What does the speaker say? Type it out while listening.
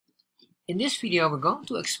In this video, we're going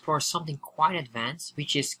to explore something quite advanced,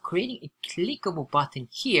 which is creating a clickable button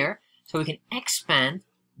here so we can expand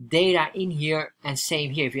data in here. And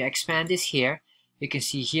same here, if you expand this here, you can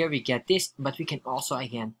see here we get this, but we can also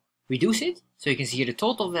again reduce it so you can see here the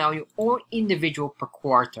total value or individual per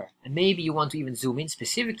quarter. And maybe you want to even zoom in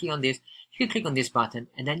specifically on this. You click on this button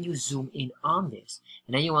and then you zoom in on this,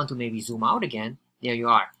 and then you want to maybe zoom out again. There you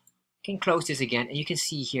are. You can close this again, and you can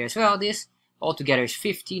see here as well this altogether is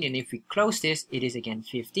 15, and if we close this, it is again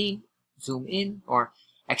 15. Zoom in or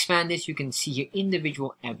expand this, you can see here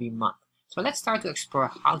individual every month. So let's start to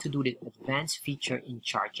explore how to do this advanced feature in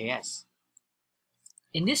Chart.js.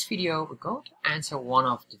 In this video, we're going to answer one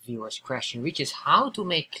of the viewers' questions, which is how to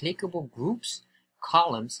make clickable groups,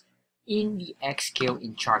 columns in the Xscale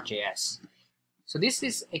in Chart.js. So this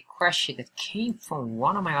is a question that came from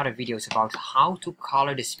one of my other videos about how to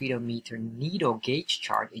color the speedometer needle gauge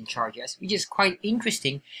chart in Chart.js, which is quite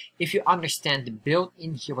interesting if you understand the build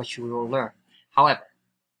in here, what you will learn. However,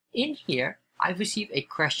 in here, I've received a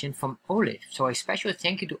question from Olive. So a special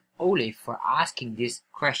thank you to Olive for asking this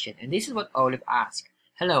question. And this is what Olive asked.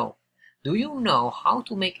 Hello, do you know how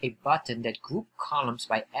to make a button that group columns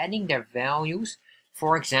by adding their values?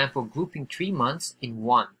 For example, grouping 3 months in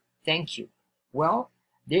one. Thank you. Well,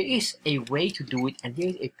 there is a way to do it, and there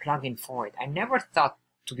is a plugin for it. I never thought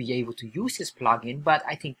to be able to use this plugin, but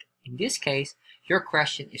I think in this case, your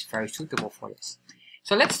question is very suitable for this.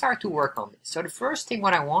 So let's start to work on this. So the first thing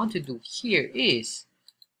what I want to do here is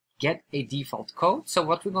get a default code. So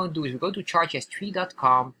what we're going to do is we go to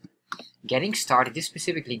chartjs3.com, getting started, this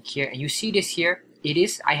specific link here, and you see this here. It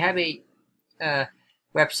is, I have a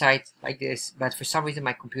website like this, but for some reason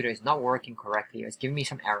my computer is not working correctly. It's giving me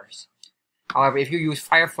some errors. However, if you use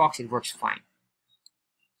Firefox, it works fine.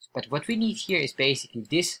 But what we need here is basically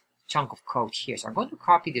this chunk of code here. So I'm going to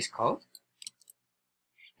copy this code.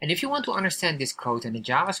 And if you want to understand this code and the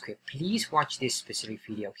JavaScript, please watch this specific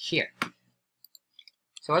video here.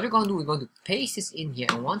 So what we're going to do, we're going to paste this in here.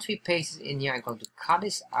 And once we paste this in here, I'm going to cut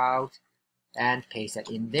this out and paste that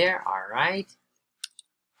in there. All right.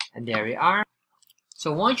 And there we are.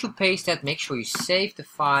 So once you paste that, make sure you save the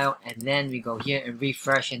file, and then we go here and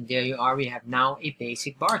refresh, and there you are. We have now a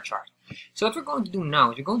basic bar chart. So what we're going to do now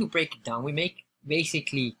is we're going to break it down. We make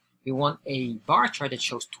basically, we want a bar chart that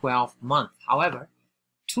shows 12 months. However,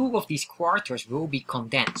 2 of these quarters will be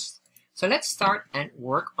condensed. So let's start and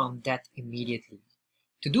work on that immediately.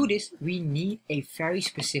 To do this, we need a very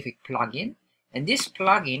specific plugin, and this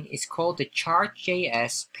plugin is called the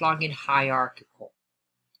chartjs-plugin-hierarchical.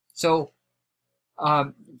 So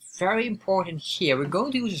very important here, we're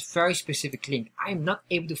going to use this very specific link. I'm not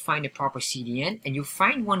able to find a proper CDN, and you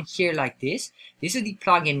find one here like this. This is the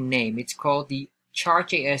plugin name. It's called the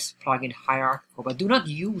chartjs-plugin-hierarchical, but do not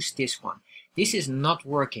use this one. This is not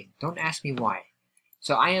working. Don't ask me why.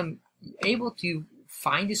 So I am able to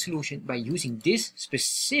find the solution by using this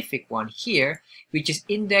specific one here, which is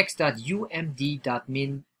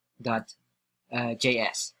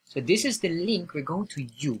index.umd.min.js. So this is the link we're going to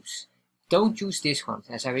use. Don't use this one,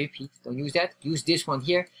 as I repeat, don't use that. Use this one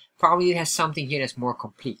here. Probably it has something here that's more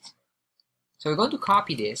complete. So we're going to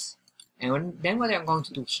copy this, and then what I'm going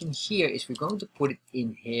to do in here is we're going to put it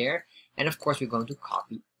in here, and of course we're going to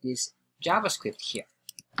copy this JavaScript here,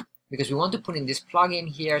 because we want to put in this plugin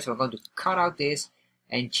here. So we're going to cut out this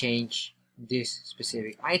and change this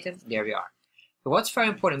specific item. There we are. So what's very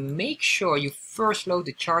important, make sure you first load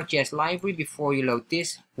the Chart.js library before you load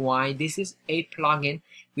this. Why? This is a plugin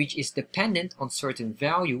which is dependent on certain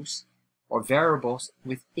values or variables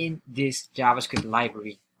within this JavaScript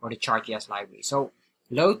library or the Chart.js library. So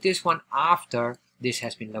load this one after this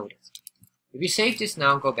has been loaded. If you save this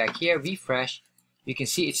now, go back here, refresh, you can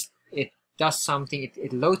see it does something,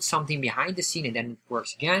 it loads something behind the scene, and then it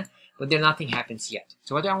works again, but then nothing happens yet.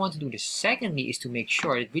 So what I want to do secondly is to make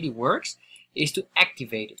sure it really works, is to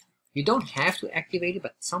activate it. You don't have to activate it,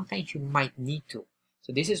 but sometimes you might need to.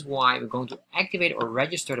 So this is why we're going to activate or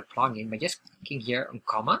register the plugin by just clicking here on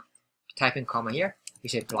comma, type in comma here, we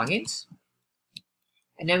say plugins,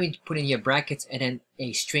 and then we put in here brackets and then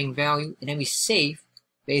a string value, and then we save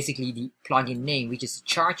basically the plugin name, which is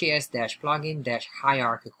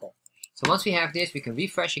chartjs-plugin-hierarchical. So once we have this, we can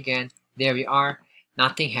refresh again. There we are.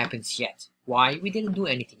 Nothing happens yet. Why? We didn't do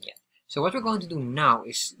anything yet. So what we're going to do now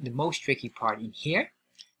is the most tricky part in here.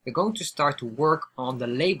 We're going to start to work on the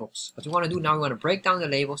labels. What we want to do now, we want to break down the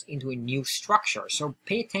labels into a new structure. So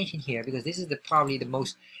pay attention here, because this is probably the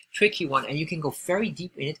most tricky one, and you can go very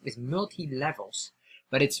deep in it with multi-levels.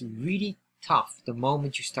 But it's really tough the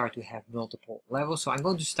moment you start to have multiple levels. So I'm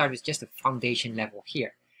going to start with just a foundation level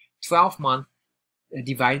here. 12 month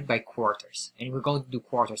divided by quarters, and we're going to do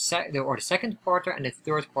the second quarter, and the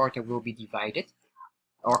third quarter will be divided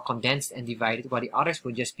or condensed and divided, while the others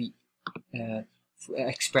will just be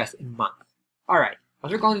expressed in month. All right,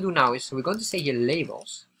 what we're going to do now is, so we're going to say here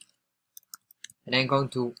labels, and I'm going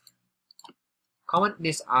to comment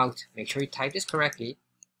this out. Make sure you type this correctly,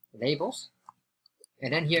 labels,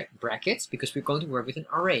 and then here brackets, because we're going to work with an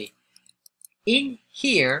array. In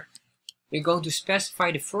here, we're going to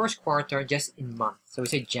specify the first quarter just in month. So we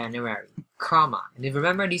say January, comma, and then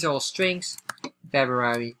remember these are all strings,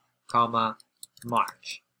 February, comma,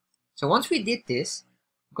 March. So once we did this,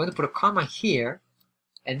 we're going to put a comma here,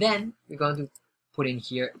 and then we're going to put in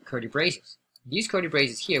here curly braces. These curly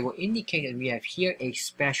braces here will indicate that we have here a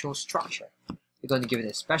special structure. We're going to give it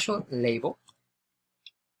a special label,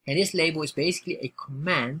 and this label is basically a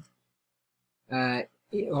command,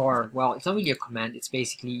 or well, it's not really a command, it's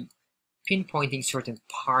basically pinpointing certain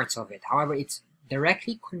parts of it. However, it's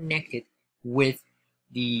directly connected with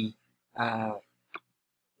the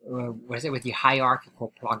with the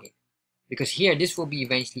hierarchical plugin, because here this will be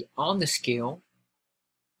eventually on the scale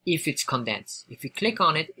if it's condensed. If we click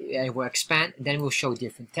on it, it will expand, and then it will show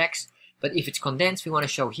different text. But if it's condensed, we want to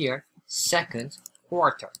show here second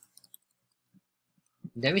quarter.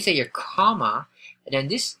 Then we say here comma, and then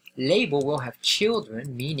this label will have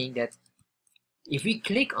children, meaning that if we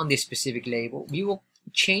click on this specific label, we will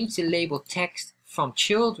change the label text from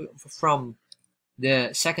children, from the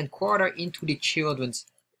second quarter into the children's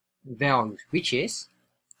values, which is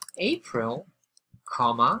April,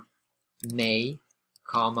 comma, May,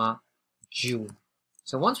 comma, June.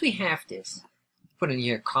 So once we have this, put in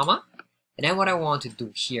here comma, and then what I want to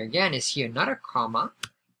do here again is here another comma,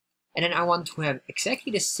 and then I want to have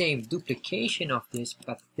exactly the same duplication of this,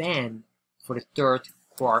 but then for the third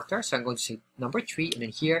quarter. So I'm going to say number 3, and then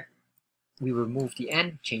here we remove the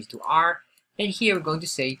N, change to R, and here we're going to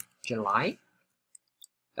say July,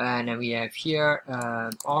 and then we have here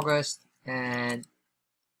August and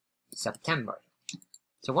September.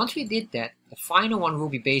 So once we did that, the final one will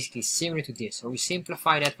be basically similar to this. So we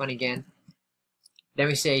simplify that one again. Then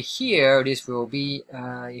we say here this will be,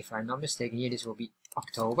 if I'm not mistaken, here this will be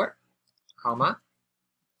October, comma,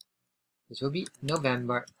 this will be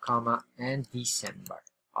November, comma, and December.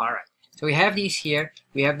 Alright, so we have these here.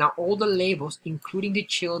 We have now all the labels, including the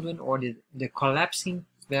children or the collapsing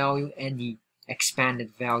value and the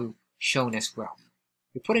expanded value shown as well.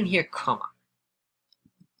 We put in here comma.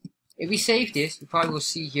 If we save this, you probably will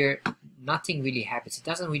see here nothing really happens. It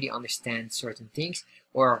doesn't really understand certain things,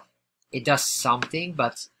 or it does something,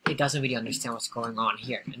 but it doesn't really understand what's going on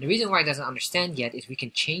here. And the reason why it doesn't understand yet is we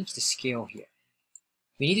can change the scale here.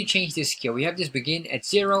 We need to change this scale. We have this begin at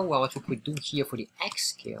 0. Well, what we could do here for the X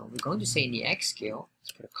scale, we're going to say in the X scale,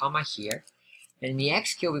 let's put a comma here. And in the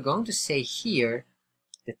X scale, we're going to say here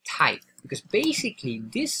the type. Because basically,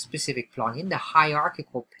 this specific plugin, the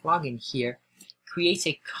hierarchical plugin here, creates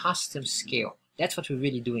a custom scale. That's what we're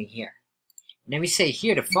really doing here. And then we say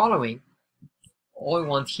here the following. All we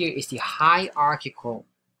want here is the hierarchical,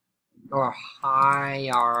 or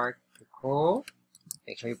hierarchical,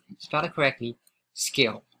 make sure you spell it correctly,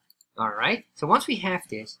 scale. Alright, so once we have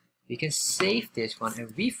this, we can save this one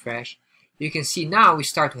and refresh. You can see now we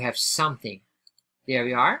start to have something. There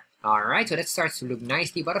we are. Alright, so that starts to look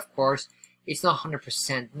nicely, but of course, it's not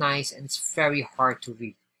 100% nice and it's very hard to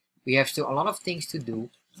read. We have still a lot of things to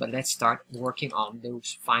do, but let's start working on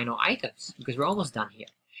those final items, because we're almost done here.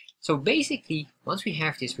 So basically, once we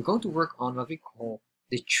have this, we're going to work on what we call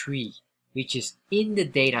the tree, which is in the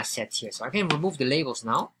data set here. So I can remove the labels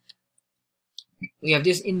now. We have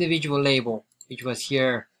this individual label, which was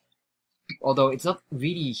here, although it's not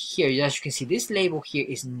really here. As you can see, this label here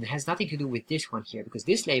has nothing to do with this one here, because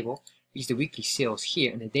this label is the weekly sales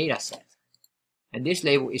here in the data set. And this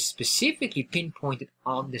label is specifically pinpointed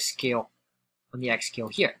on the scale, on the X scale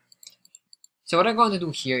here. So what I'm going to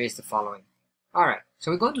do here is the following. Alright,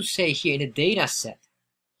 so we're going to say here in the data set,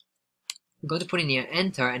 we're going to put in here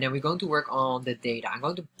enter, and then we're going to work on the data. I'm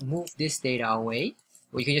going to move this data away,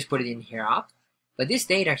 or you can just put it in here up, but this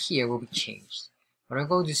data here will be changed. What I'm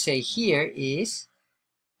going to say here is,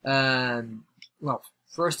 well,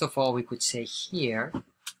 first of all, we could say here,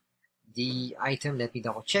 the item, let me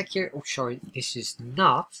double check here. Oh, sorry, this is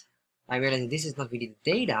not, I realize that this is not really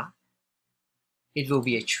the data, it will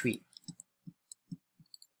be a tree.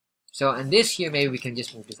 So, and this here, maybe we can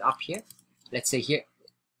just move this up here. Let's say here,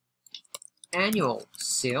 annual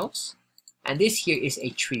sales. And this here is a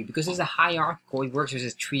tree. Because it's a hierarchical, it works as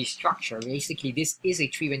a tree structure. Basically, this is a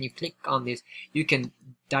tree. When you click on this, you can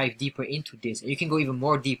dive deeper into this. And you can go even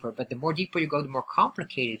more deeper. But the more deeper you go, the more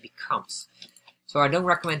complicated it becomes. So I don't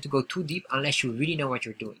recommend to go too deep unless you really know what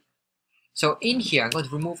you're doing. So in here, I'm going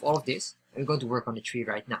to remove all of this. I'm going to work on the tree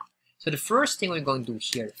right now. So the first thing we're going to do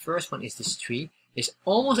here, the first one is this tree, is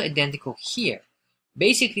almost identical here.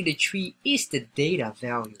 Basically, the tree is the data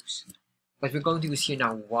values. What we're going to use here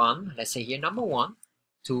now, 1, let's say here number 1,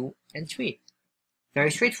 2, and 3.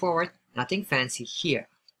 Very straightforward, nothing fancy here.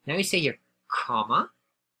 Now we say here, comma.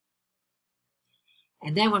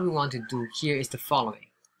 And then what we want to do here is the following.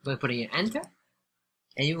 We're going to put in here enter.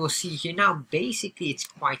 And you will see here now, basically it's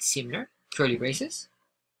quite similar, curly braces.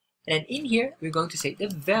 And in here, we're going to say the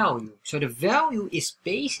value. So the value is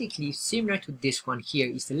basically similar to this one here,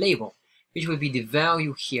 is the label, which will be the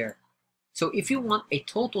value here. So if you want a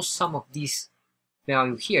total sum of these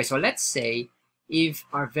value here, so let's say if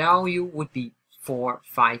our value would be 4,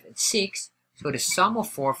 5, and 6, so the sum of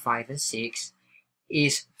 4, 5, and 6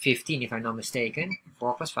 is 15, if I'm not mistaken.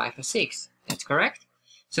 4 plus 5 plus 6, that's correct.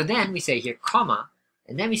 So then we say here, comma,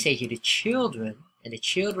 and then we say here the children, and the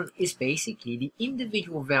children is basically the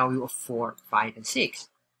individual value of 4, 5, and 6.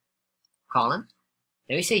 Colon.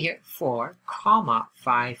 Then we say here 4, comma,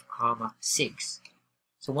 5, comma, 6.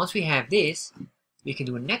 So once we have this, we can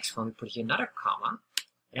do a next one. We put here another comma,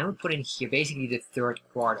 and then we put in here basically the third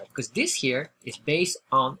quarter, because this here is based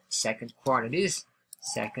on second quarter. This is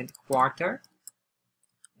second quarter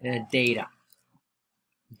data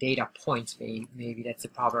points. Maybe that's the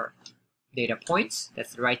proper data points.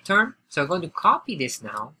 That's the right term. So I'm going to copy this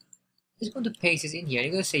now. I'm just going to paste this in here.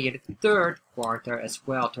 I'm going to say here the third quarter as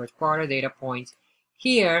well. Third quarter data points.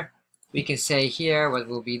 Here we can say here what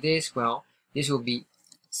will be this. Well, this will be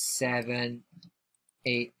 7,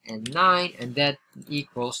 8, and 9, and that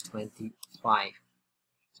equals 25.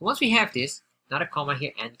 So once we have this, another comma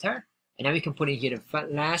here, enter, and then we can put in here the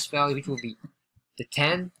last value, which will be the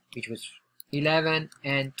 10, which was 11,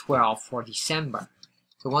 and 12 for December.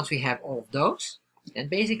 So once we have all of those, then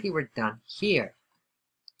basically we're done here.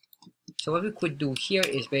 So what we could do here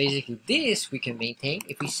is basically this we can maintain.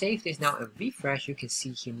 If we save this now and refresh, you can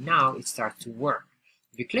see here now it starts to work.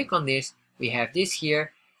 If you click on this, we have this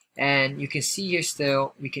here, and you can see here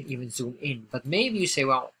still we can even zoom in. But maybe you say,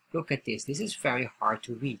 well, look at this. This is very hard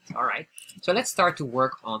to read. All right. So let's start to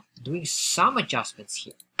work on doing some adjustments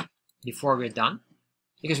here before we're done.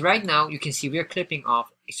 Because right now you can see we're clipping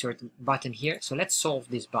off a certain button here. So let's solve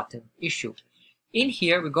this button issue. In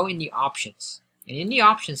here, we go in the options. And in the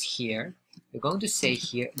options here, we're going to say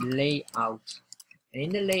here layout. And in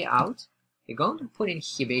the layout, we're going to put in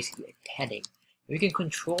here basically a padding. We can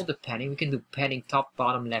control the padding. We can do padding top,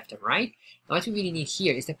 bottom, left, and right. And what we really need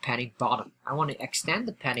here is the padding bottom. I want to extend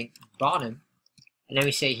the padding bottom. And then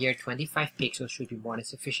we say here 25 pixels should be more than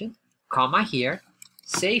sufficient. Comma here.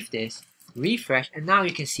 Save this. Refresh. And now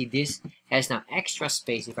you can see this has now extra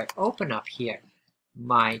space. If I open up here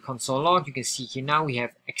my console log, you can see here now we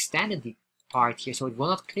have extended the part here, so it will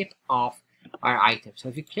not clip off our item. So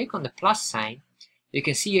if you click on the plus sign, you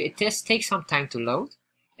can see here it takes some time to load,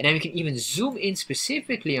 and then we can even zoom in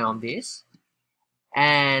specifically on this,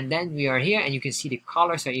 and then we are here, and you can see the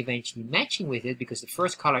colors are eventually matching with it because the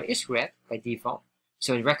first color is red by default,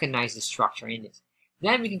 so it recognizes the structure in this.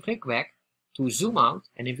 Then we can click back to zoom out,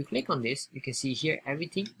 and if you click on this, you can see here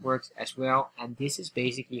everything works as well, and this is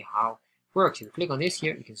basically how it works. If you click on this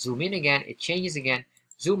here, you can zoom in again, it changes again,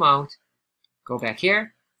 zoom out, go back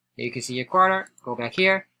here, you can see a quarter, go back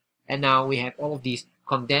here, and now we have all of these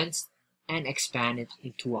condensed and expanded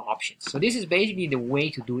into options. So this is basically the way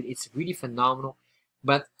to do it. It's really phenomenal,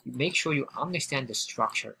 but make sure you understand the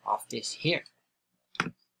structure of this here.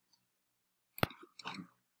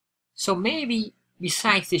 So maybe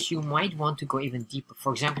besides this, you might want to go even deeper.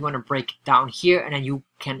 For example, you want to break it down here, and then you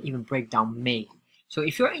can even break down May. So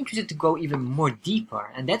if you're interested to go even more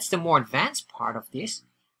deeper, and that's the more advanced part of this,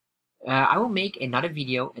 I will make another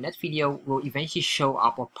video, and that video will eventually show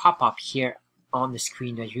up or pop up here on the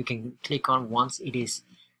screen that you can click on once it is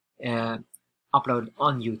uploaded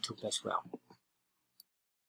on YouTube as well.